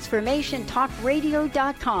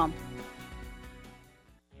TransformationTalkRadio.com.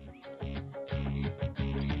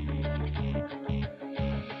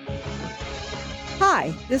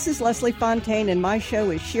 Hi, this is Leslie Fontaine, and my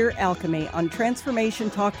show is Sheer Alchemy on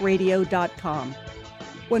TransformationTalkRadio.com.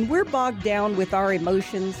 When we're bogged down with our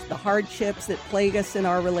emotions, the hardships that plague us in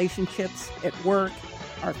our relationships, at work,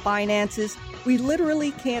 our finances, we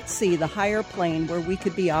literally can't see the higher plane where we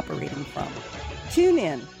could be operating from. Tune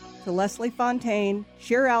in to Leslie Fontaine,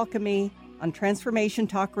 Sheer Alchemy on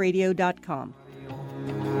TransformationTalkRadio.com.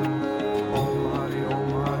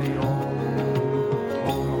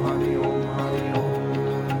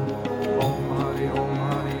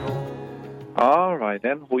 All right,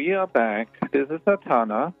 and we are back. This is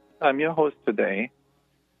Ataana. I'm your host today.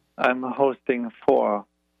 I'm hosting for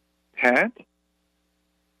Pat.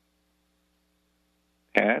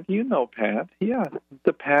 Pat, you know Pat. Yeah,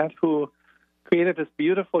 the Pat who created this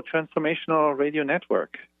beautiful transformational radio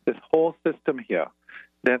network, this whole system here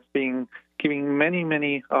that's being giving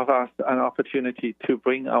many of us an opportunity to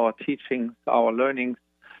bring our teachings, our learnings,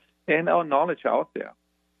 and our knowledge out there.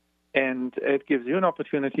 And it gives you an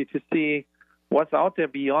opportunity to see what's out there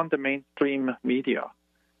beyond the mainstream media.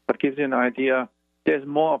 It gives you an idea there's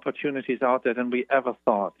more opportunities out there than we ever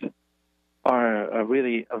thought are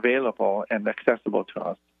really available and accessible to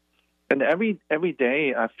us. And every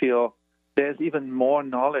day I feel there's even more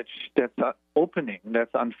knowledge that's opening,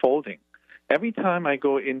 that's unfolding. Every time I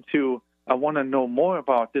go into, I want to know more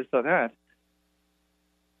about this or that,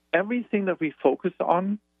 everything that we focus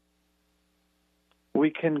on, we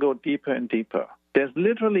can go deeper and deeper. There's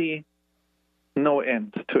literally no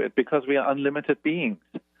end to it because we are unlimited beings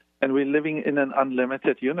and we're living in an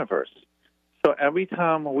unlimited universe. So every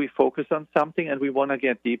time we focus on something and we want to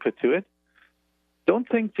get deeper to it, don't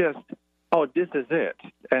think just, oh, this is it,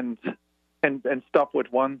 and stop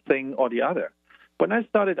with one thing or the other. When I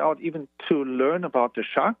started out even to learn about the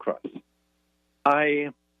chakras,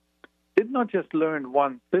 I did not just learn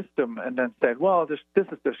one system and then said, well, this is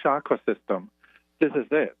the chakra system. This is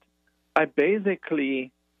it. I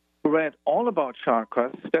basically read all about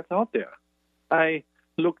chakras that's out there. I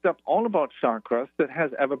looked up all about chakras that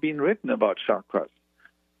has ever been written about chakras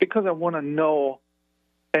because I want to know.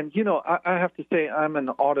 And, I have to say I'm an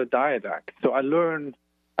autodidact, so I learn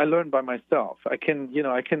by myself. I can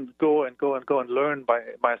go and learn by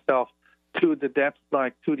myself to the depths,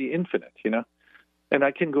 like to the infinite, and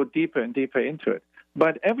I can go deeper and deeper into it.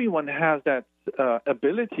 But everyone has that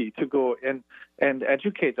ability to go and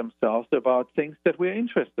educate themselves about things that we're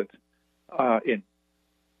interested in.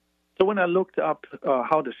 So when I looked up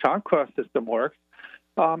how the chakra system works,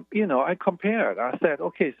 I compared. I said,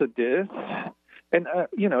 okay, so this, and,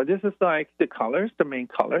 this is like the colors, the main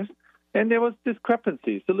colors, and there was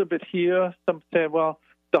discrepancies a little bit here. Some said, well,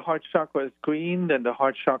 the heart chakra is green, then the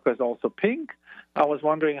heart chakra is also pink. I was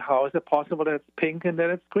wondering, how is it possible that it's pink and that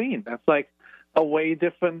it's green? That's like a way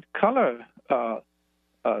different color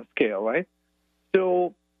scale, right?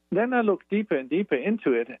 So then I looked deeper and deeper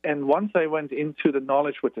into it, and once I went into the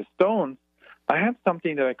knowledge with the stones, I had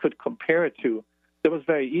something that I could compare it to that was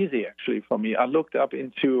very easy, actually, for me. I looked up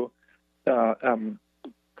into,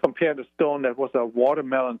 compared a stone that was a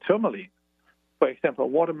watermelon tourmaline. For example,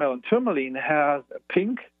 watermelon tourmaline has a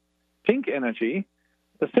pink energy,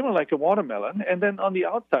 similar like a watermelon, and then on the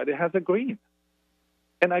outside it has a green.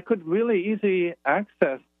 And I could really easily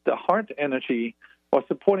access the heart energy or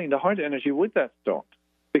supporting the heart energy with that stone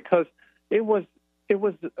because it was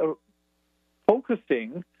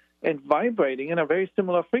focusing and vibrating in a very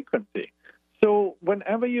similar frequency. So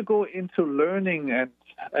whenever you go into learning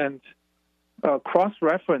and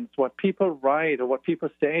cross-reference what people write or what people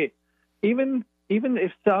say, even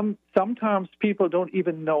if sometimes people don't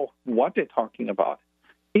even know what they're talking about,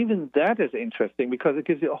 even that is interesting because it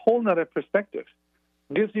gives you a whole nother perspective.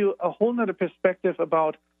 It gives you a whole nother perspective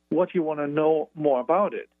about what you want to know more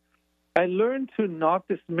about it. I learned to not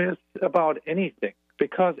dismiss about anything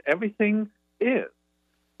because everything is.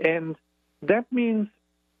 And that means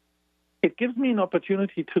it gives me an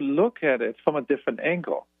opportunity to look at it from a different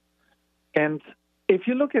angle. And if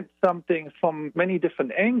you look at something from many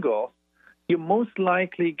different angles, you most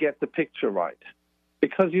likely get the picture right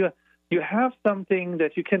because you have something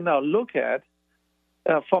that you can now look at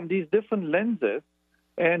from these different lenses,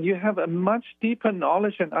 and you have a much deeper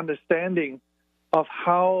knowledge and understanding of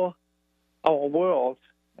how our world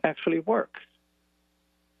actually works.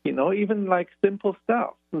 Even like simple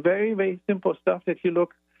stuff, very, very simple stuff that you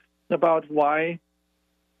look about why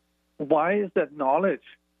is that knowledge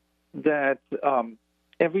that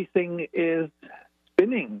everything is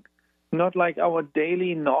spinning, not like our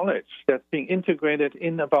daily knowledge that's being integrated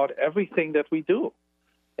in about everything that we do.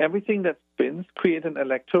 Everything that spins creates an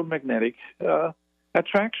electromagnetic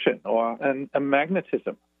attraction or a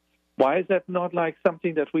magnetism. Why is that not like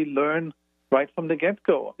something that we learn right from the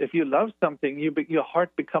get-go? If you love something, your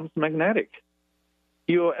heart becomes magnetic.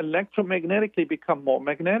 You electromagnetically become more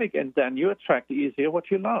magnetic, and then you attract easier what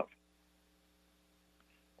you love.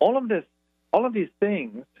 All of these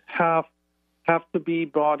things have to be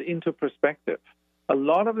brought into perspective. A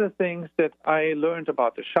lot of the things that I learned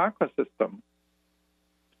about the chakra system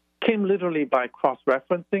came literally by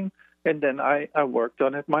cross-referencing, and then I worked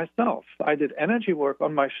on it myself. I did energy work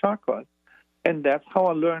on my chakras, and that's how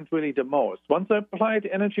I learned really the most. Once I applied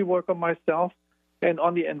energy work on myself and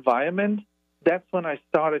on the environment, that's when I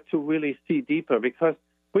started to really see deeper because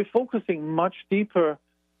we're focusing much deeper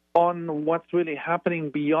on what's really happening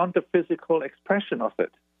beyond the physical expression of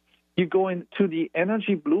it. You go into the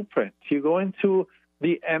energy blueprint. You go into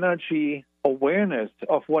the energy awareness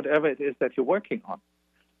of whatever it is that you're working on.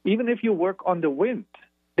 Even if you work on the wind,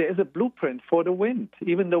 there is a blueprint for the wind,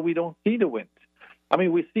 even though we don't see the wind. I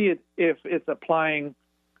mean, we see it if it's applying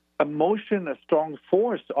a motion, a strong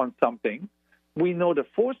force on something. We know the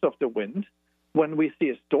force of the wind. When we see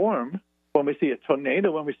a storm, when we see a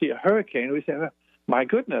tornado, when we see a hurricane, we say, my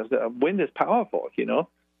goodness, the wind is powerful,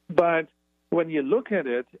 But when you look at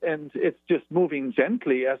it and it's just moving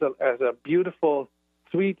gently as a beautiful,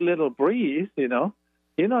 sweet little breeze, you're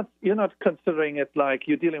not considering it like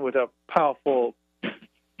you're dealing with a powerful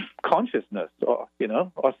consciousness or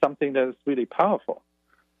something that is really powerful.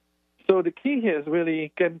 So the key here is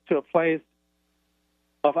really getting to a place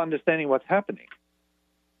of understanding what's happening.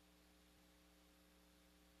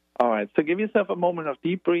 All right, so give yourself a moment of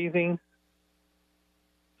deep breathing.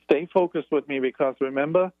 Stay focused with me, because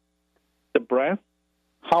remember, the breath,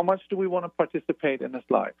 how much do we want to participate in this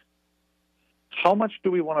life? How much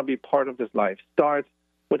do we want to be part of this life? Start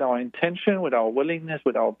with our intention, with our willingness,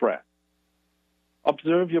 with our breath.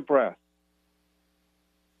 Observe your breath.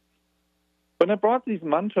 When I brought these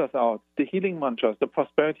mantras out, the healing mantras, the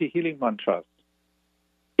prosperity healing mantras,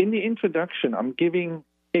 in the introduction, I'm giving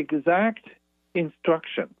exact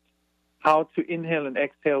instructions how to inhale and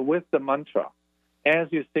exhale with the mantra as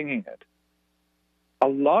you're singing it. A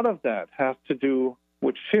lot of that has to do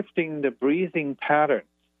with shifting the breathing patterns,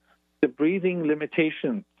 the breathing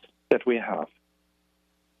limitations that we have.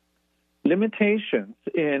 Limitations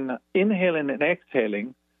in inhaling and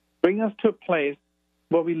exhaling bring us to a place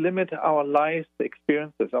where we limit our life's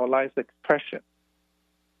experiences, our life's expression.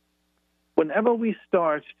 Whenever we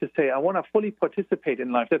start to say, I want to fully participate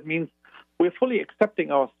in life, that means we're fully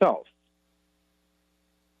accepting ourselves.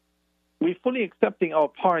 We're fully accepting our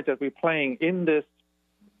part that we're playing in this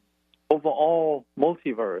overall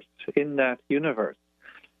multiverse, in that universe.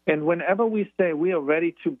 And whenever we say we are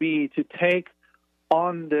ready to take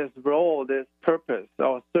on this role, this purpose,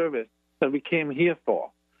 our service that we came here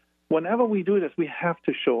for, whenever we do this, we have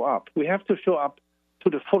to show up. We have to show up to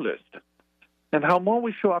the fullest. And how more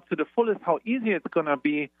we show up to the fullest, how easier it's going to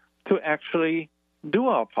be to actually do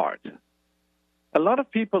our part. A lot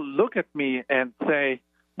of people look at me and say,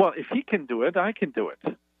 well, if he can do it, I can do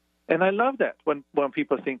it. And I love that when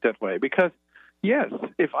people think that way, because, yes,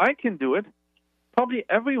 if I can do it, probably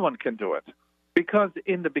everyone can do it. Because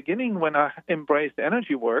in the beginning, when I embraced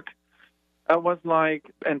energy work, I was like,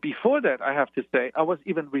 and before that, I have to say, I was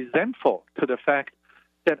even resentful to the fact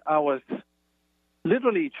that I was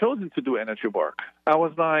literally chosen to do energy work. I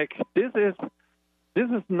was like, this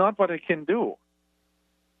is not what I can do.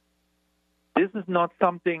 This is not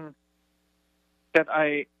something that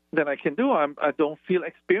I can do. I don't feel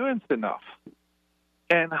experienced enough.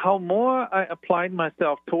 And how more I applied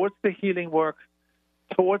myself towards the healing work,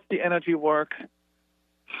 towards the energy work,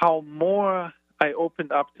 how more I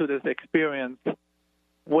opened up to this experience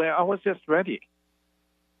where I was just ready,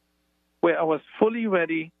 where I was fully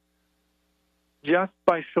ready just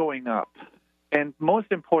by showing up. And most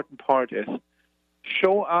important part is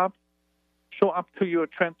show up to your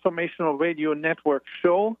transformational radio network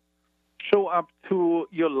show up to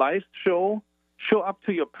your life show up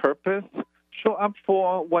to your purpose, show up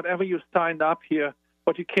for whatever you signed up here,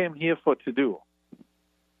 what you came here for to do.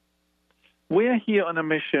 We're here on a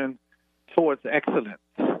mission towards excellence.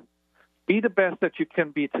 Be the best that you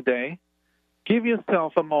can be today. Give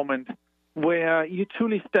yourself a moment where you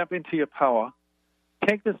truly step into your power.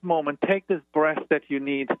 Take this moment, take this breath that you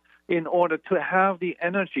need in order to have the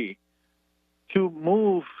energy to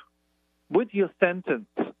move with your sentence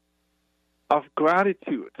of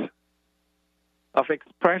gratitude, of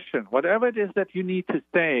expression, whatever it is that you need to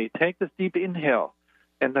say. Take this deep inhale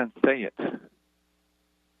and then say it.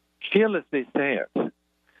 Fearlessly say it.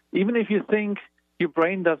 Even if you think your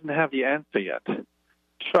brain doesn't have the answer yet,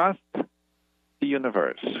 trust the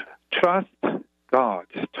universe. Trust God.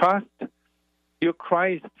 Trust your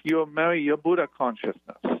Christ, your Mary, your Buddha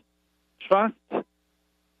consciousness. Trust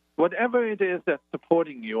whatever it is that's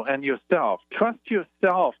supporting you and yourself. Trust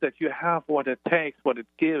yourself that you have what it takes, what it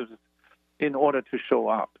gives in order to show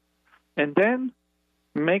up. And then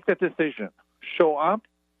make that decision. Show up.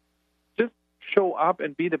 Just show up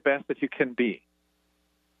and be the best that you can be.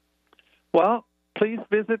 Well, please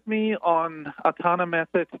visit me on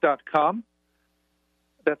ataanamethod.com.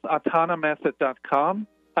 That's ataanamethod.com.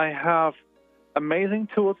 I have amazing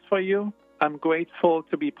tools for you. I'm grateful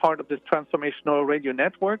to be part of this transformational radio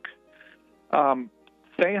network.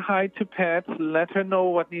 Say hi to Pat. Let her know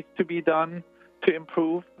what needs to be done to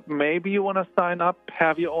improve. Maybe you want to sign up,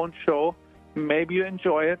 have your own show. Maybe you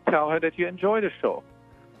enjoy it. Tell her that you enjoy the show.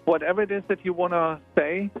 Whatever it is that you want to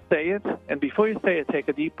say it. And before you say it, take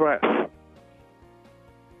a deep breath.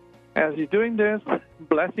 As you're doing this,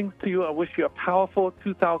 blessings to you. I wish you a powerful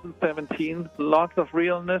 2017, lots of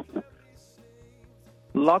realness,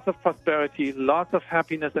 lots of prosperity, lots of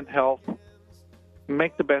happiness and health.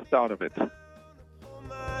 Make the best out of it.